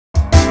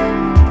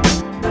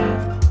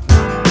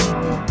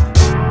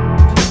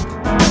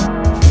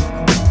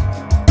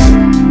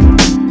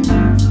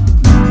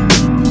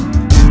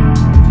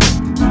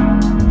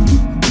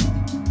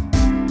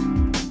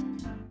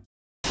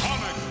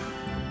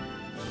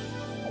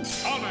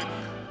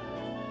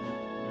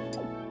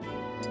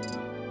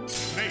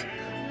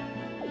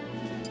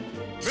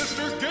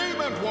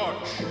Tournament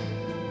Watch.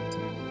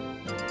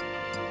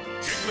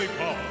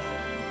 Jigglypuff.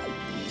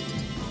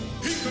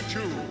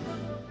 Pikachu.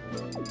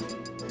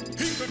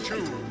 Pikachu.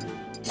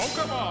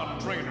 Pokemon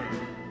Trainer.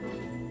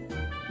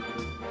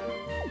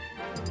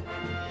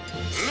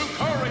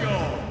 Lucario.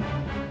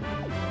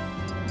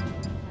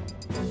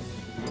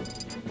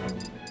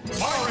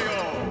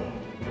 Mario.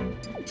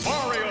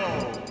 Mario.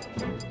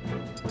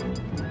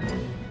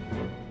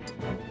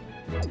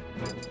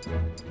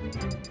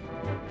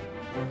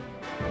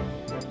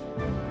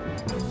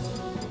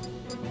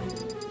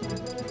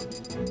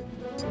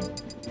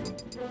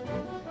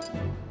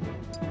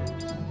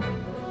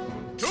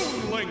 Toon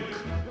Link.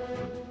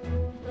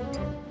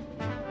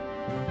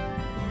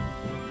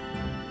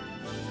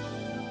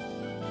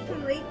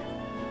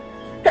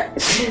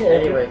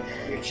 Anyway.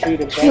 You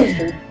cheated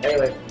bastard.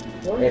 Anyway.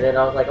 And then I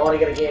was like, I want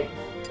to get a game.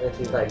 And then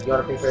she's like, you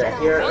want to pay for that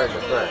here or in the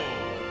front?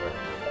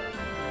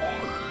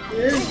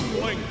 Toon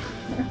Link.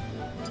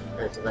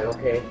 And she's like,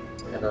 okay.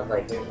 And I was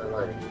like, here's my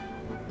money.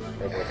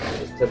 And I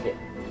just took it.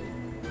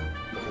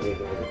 And she gave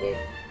me the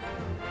game.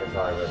 That's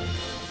all I read.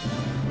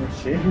 Oh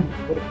shit.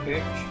 What a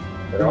bitch.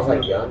 But I was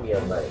like young,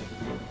 like,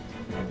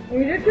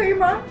 You did tell your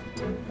mom?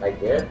 I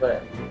did,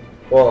 but,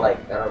 well, like,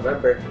 I don't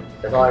remember.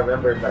 That's all I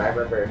remember, but I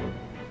remember,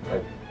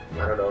 like,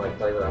 I don't know, like,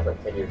 playing when I was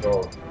like 10 years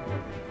old.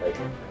 Like, I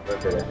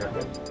remember that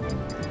happened.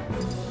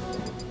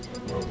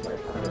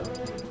 Like,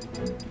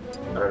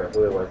 I don't know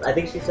who it was. I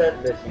think she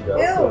said that she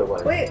knows who it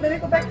was. Wait, let me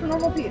go back to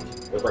normal Peach.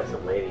 It was like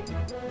some lady.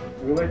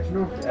 We'll let you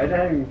know. I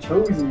haven't even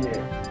chosen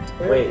yet.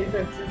 Wait.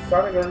 Ethan, choose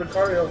Sonic or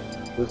Lucario.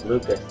 Who's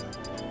Lucas?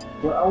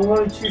 Well, I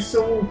want to choose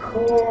someone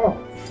cool.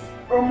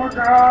 Oh my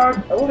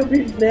god. I want to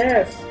be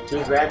Ness.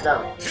 Choose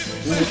random.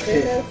 Who's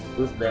Ness?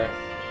 Who's next?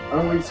 I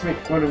don't want you to make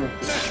fun of him.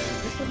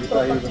 You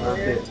thought he was an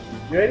outfit.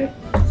 You ready?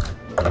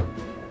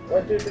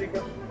 1, 2, 3,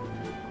 go.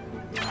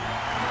 He's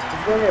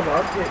going as an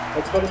outfit.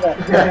 Let's go to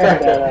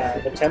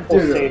that, the temple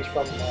Dude. stage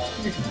from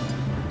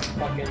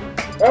fucking.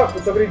 Oh,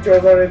 did somebody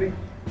chose already?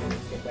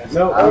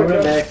 No, I I'm was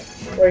no.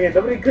 next. Okay,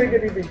 nobody clicked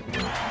anything.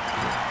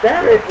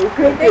 Damn it, we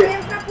clicked it.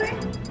 Damian's not playing?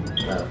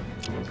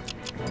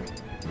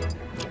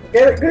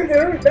 Get it, click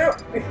it now.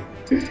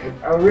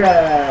 Alright,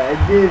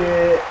 I did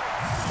it.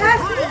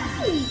 That's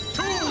me!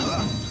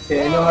 Okay,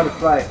 I know how to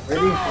fly.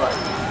 Ready? Fly.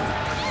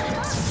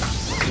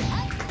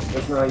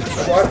 That's not how you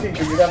fly. I'm watching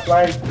because you're not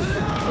flying.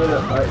 Shut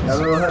up, I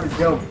don't know how to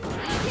jump.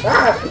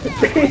 Ah!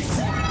 Face!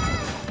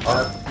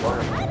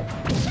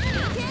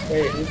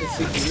 Wait, who's the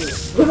CPU?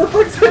 Who the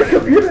fuck's that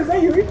computer? Is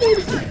that you,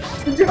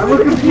 Ethan? I'm a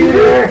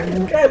computer!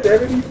 God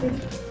damn it, Ethan.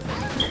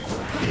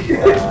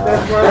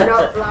 That's why I'm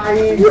not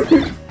flying.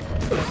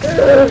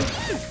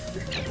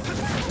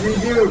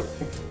 Redo.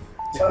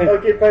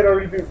 Okay, fine, I'll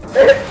redo.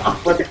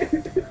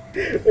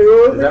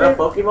 Is that a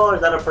Pokemon or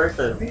is that a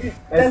person?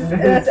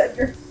 That's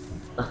Edgar.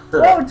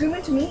 Whoa, zoom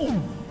into me.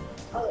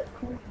 Oh, that's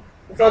cool.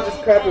 It's all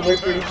just crap and wait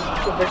for you to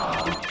come back.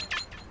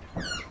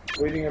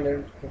 Waiting on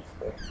them to come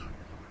back.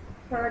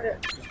 Hard it.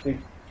 Just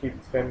keep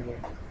spamming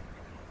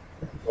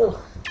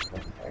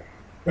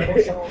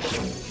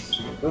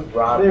Who's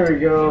Rob? There we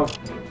go.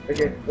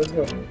 Okay, let's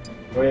go.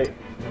 Wait.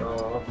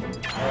 Oh.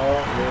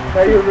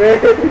 Now you're ready.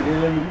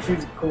 Then let me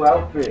choose a cool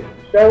outfit.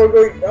 Now we're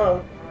going.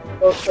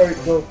 Oh, sorry,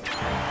 go. Choose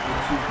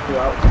a cool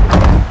outfit.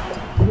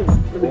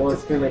 Well,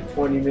 it's been like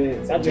 20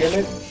 minutes. I'm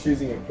just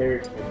choosing a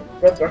character.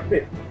 Press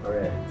outfit.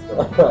 Alright,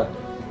 let's go.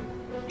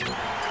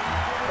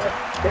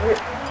 Damn it.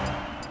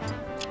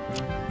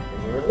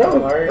 No!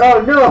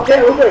 Oh no! Okay,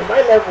 we're going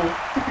my level.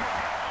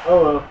 Oh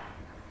well.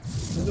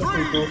 This is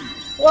pretty cool.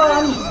 Wow,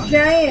 I'm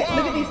giant.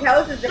 Look at these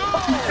houses. They're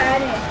fucking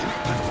tiny.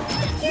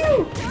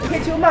 Ew! I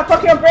hit you with my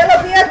fucking umbrella,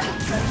 bitch! I'm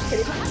just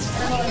kidding. I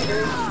don't know what I'm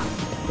doing.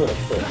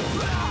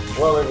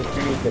 Well, there's a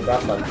tree to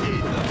drop on.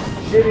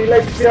 Did he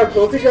like to see how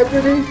close he got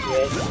to me?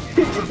 Yes.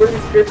 You put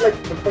his grip like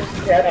the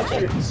fucking cat and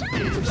shit.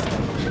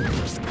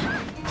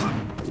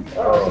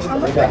 Oh, I'm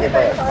gonna hit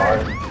by a car.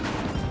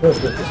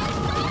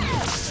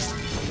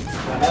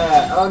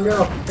 Oh no!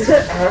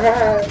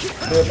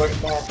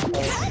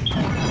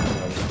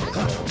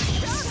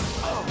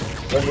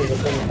 When did the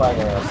thing find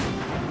out?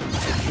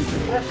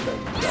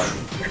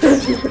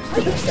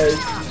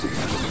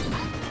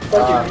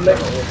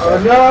 Oh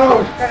no!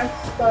 I'm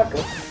stuck.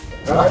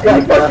 What are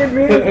you fucking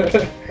mean?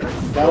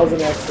 That was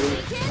an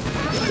accident.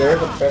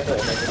 There's a treasure in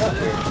it.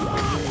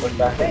 Look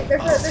back. Wait,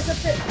 there's a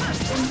pit.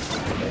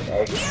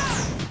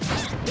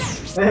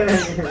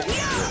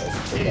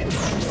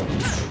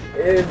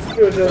 It's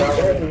good to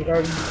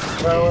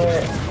no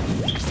way.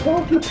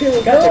 Don't you kill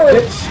Got the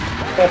bitch.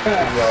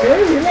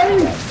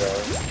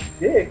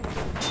 Dick.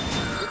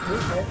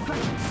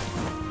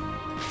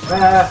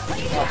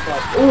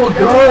 Oh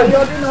god!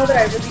 Y'all do know that I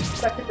really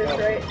suck at this,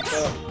 right?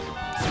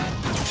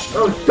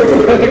 Oh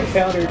shit!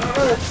 Countered.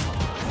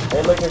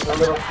 Hey, look, there's a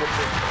little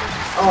sister.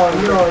 Oh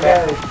no,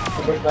 that is.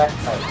 Super back.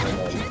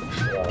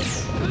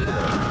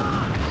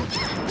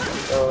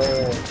 Oh,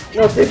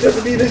 No, it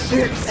doesn't need this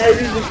shit. I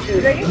need this shit.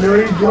 Ready? No,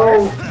 you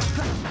don't.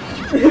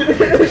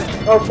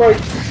 Oh fuck.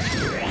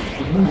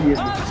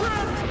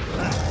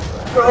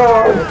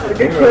 Oh, I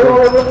can kill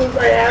all of them with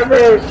my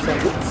hammer.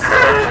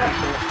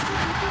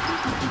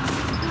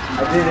 I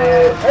did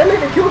it. Hey, look,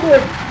 I killed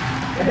him.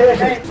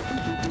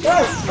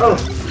 Oh.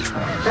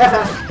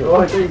 Oh,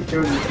 I think you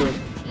killed me too.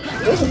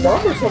 There's a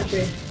bomb or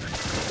something.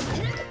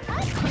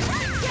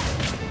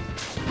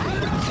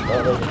 Oh,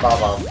 there's a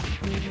bomb.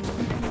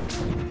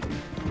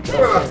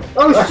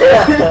 Oh shit!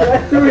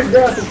 I threw it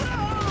down.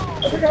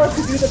 I forgot how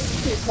to do the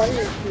fire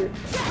shit.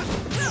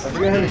 I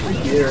forgot how to shoot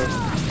the arrow.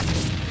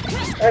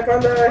 I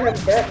found out I have a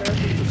bat now.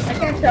 I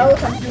can't tell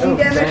if I'm doing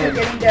damage or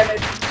getting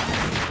damage.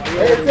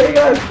 Hey, take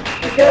us!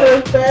 I got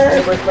us back!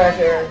 Super Smash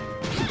Erin.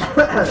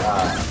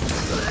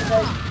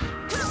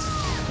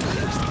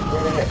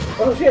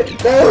 Oh shit,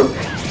 no!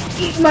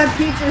 Eat my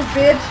peaches,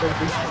 bitch!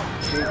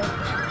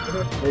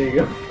 There you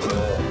go.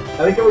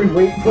 I think we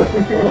wait for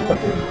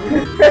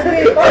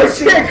Oh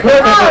shit! Oh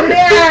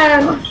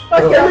man!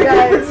 Fuck you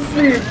guys!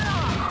 Asleep.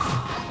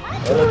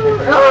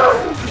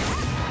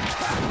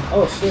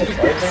 Oh shit!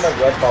 Everything like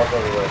red balls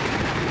everywhere.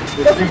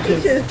 Those are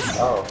peaches!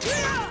 Oh.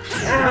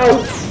 Ow!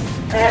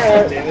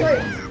 Ow!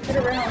 Wait, get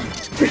around.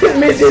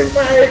 Mission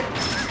fight!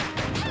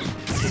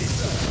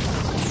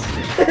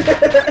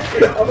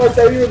 I'm gonna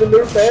tell you in the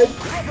new bed.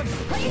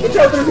 Watch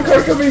out, there's a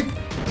car coming!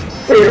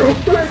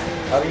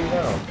 How do you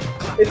know?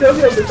 It tells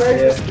you on the side.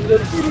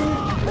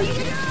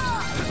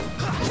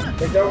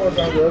 Like that one's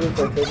on the other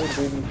side, so it's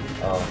baby.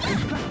 Oh.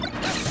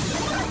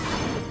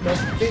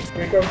 See,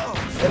 here it comes.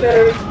 And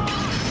there it is.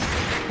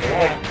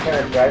 What kind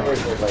of drivers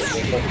are like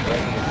they look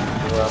like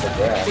around the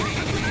grass?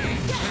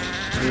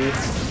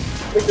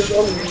 Look, there's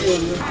all the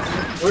videos.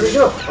 Where'd it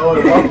go? Oh,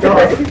 it walked off.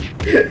 I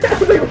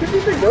was like, what is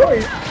it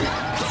going?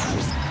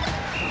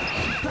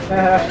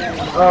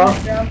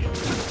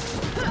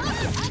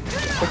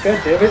 God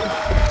damn it.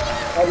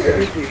 How did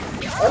it be?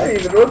 I don't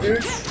even know, dude.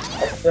 I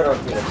still don't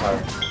see the car.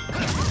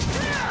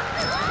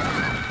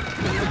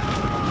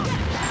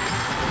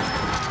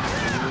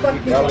 Fuck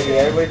you. Probably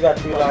everybody's got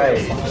 2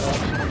 lives.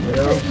 You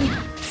know?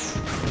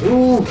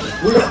 Ooh!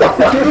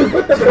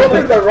 Put the ball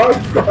in the wrong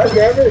spot,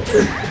 damn it!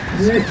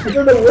 It's in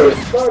the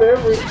worst spot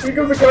ever. Here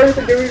comes the car to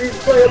give me this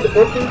play on the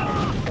booking.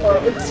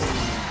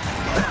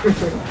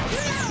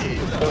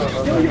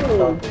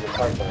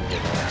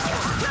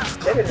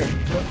 Damn it,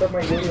 don't start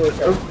my video with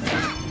that.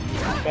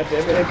 God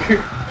damn it,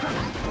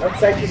 I'm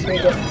psychic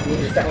made up.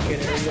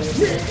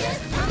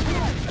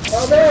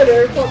 Oh man,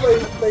 there comes my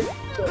face.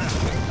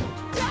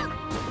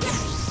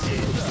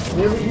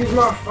 Let me use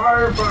my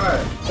fire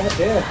fire. God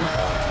damn.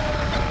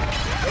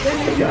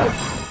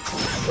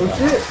 Oh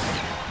shit!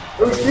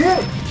 Oh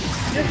shit!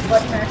 Just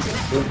butt mashing.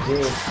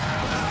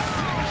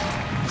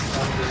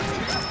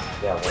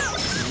 Yeah.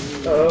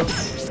 Uh-oh.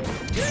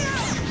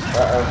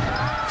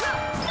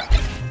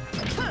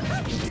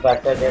 Back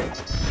second.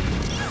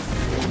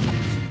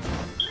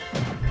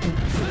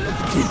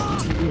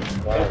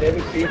 God damn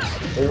it, Peach.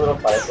 There's a little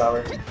fire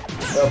flower.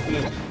 No,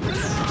 Peach.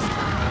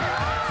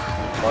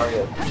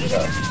 Mario.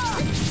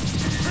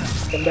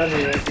 Come down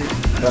here, Ricky.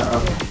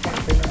 Uh-oh.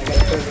 I got a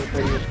present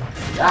for you.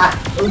 Ah!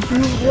 Oh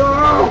shoot, no!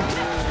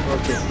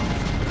 Okay.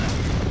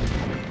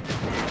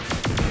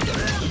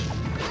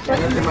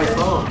 That's in my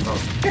phone. Oh.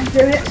 God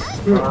damn it.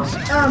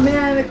 Oh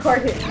man, the car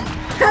hit me.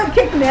 I'm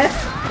kicking ass.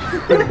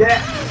 Take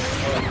that!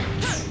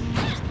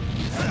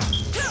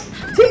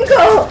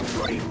 Tinkle!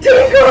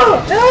 Tinkle!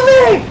 Help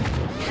me!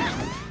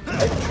 I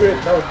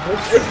tripped, that was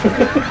bullshit.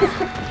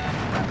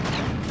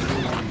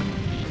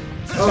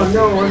 Oh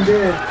no, I'm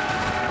dead.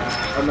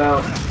 I'm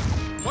out.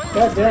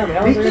 God damn,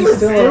 how is Erin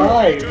still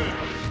alive?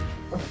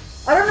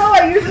 I don't know,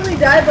 I usually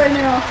die by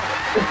now.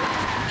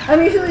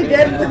 I'm usually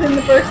dead within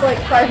the first like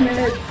 5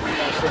 minutes.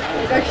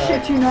 Like, I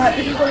shit you not,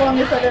 this is the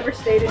longest I've ever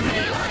stayed in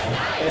here.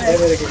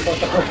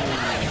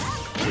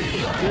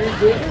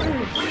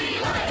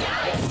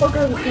 Fuck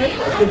out of the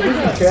sniper. I can use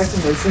the track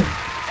and listen.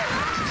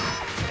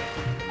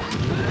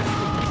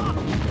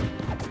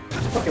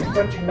 Fucking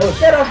punching nose.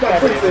 Get off my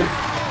princess!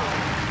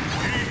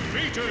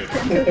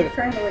 I'm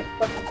trying to like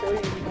fucking kill you,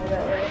 you know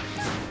that, right?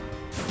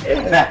 Get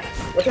back!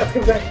 Watch out,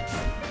 come back!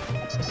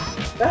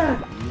 Ah!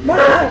 Ma!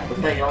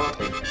 What's that yellow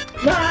thing?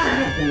 Ma!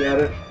 You got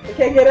it. I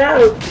can't get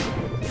out!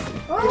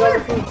 Oh, I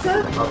want pizza!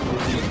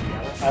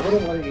 I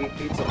wouldn't want to eat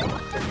pizza.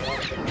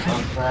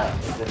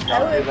 I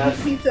would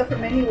eat pizza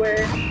from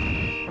anywhere.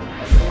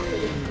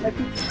 My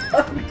pizza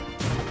sucked.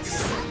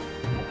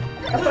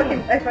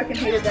 I fucking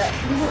hated that.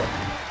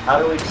 How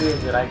do we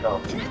choose that I go?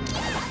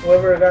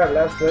 Whoever got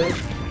last place.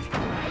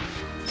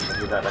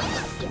 Do that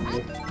next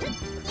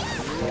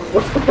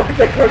What the fuck?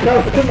 That car now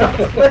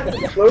is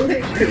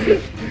exploding? I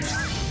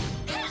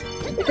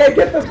can't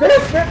get the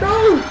best, man! No!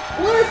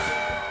 What?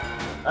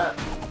 time.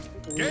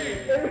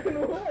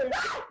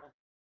 What?